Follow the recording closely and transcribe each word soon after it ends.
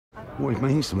What it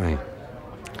means to me,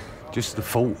 just the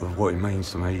thought of what it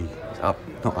means to me,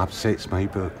 not upsets me,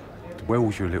 but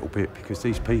dwells you a little bit, because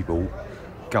these people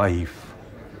gave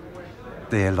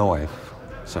their life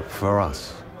for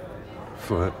us,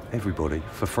 for everybody,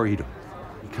 for freedom.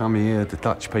 You come here, the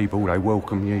Dutch people, they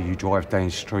welcome you, you drive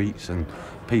down streets and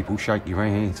people shake your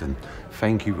hands and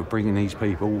thank you for bringing these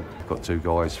people. We've got two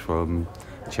guys from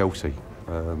Chelsea,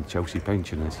 Chelsea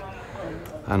pensioners,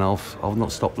 and I've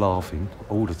not stopped laughing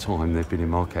all the time they've been in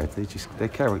my cab. They're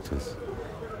characters.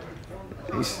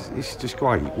 It's just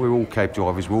great. We're all cab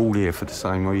drivers, we're all here for the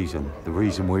same reason. The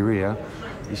reason we're here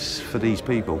is for these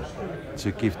people,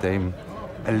 to give them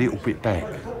a little bit back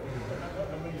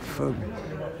for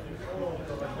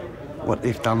what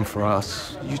they've done for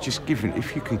us. You just give it,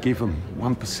 if you can give them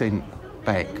 1%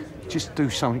 back, just do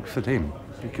something for them,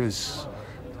 because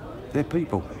they're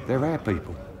people, they're our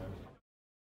people.